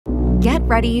Get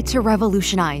ready to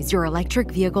revolutionize your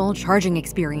electric vehicle charging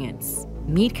experience.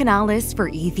 Meet Canalis for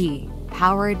EV,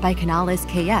 powered by Canalis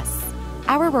KS,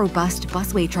 our robust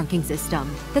busway trunking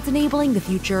system that's enabling the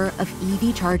future of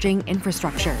EV charging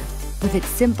infrastructure. With its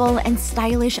simple and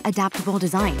stylish adaptable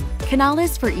design,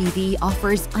 Canalis for EV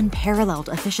offers unparalleled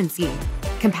efficiency.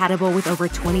 Compatible with over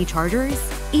 20 chargers,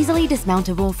 easily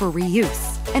dismountable for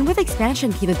reuse, and with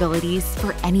expansion capabilities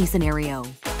for any scenario.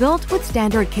 Built with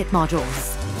standard kit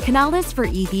modules, Canalis for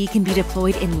EV can be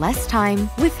deployed in less time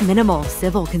with minimal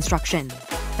civil construction.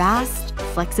 Fast,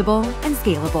 flexible, and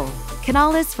scalable,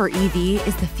 Canalis for EV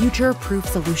is the future-proof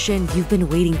solution you've been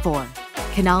waiting for.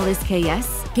 Canalis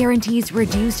KS guarantees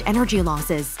reduced energy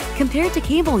losses compared to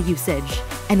cable usage.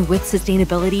 And with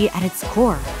sustainability at its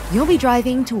core, you'll be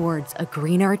driving towards a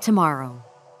greener tomorrow.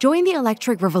 Join the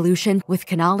electric revolution with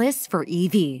Canalis for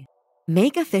EV.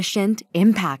 Make efficient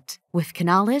impact with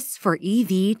Canalis for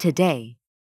EV today.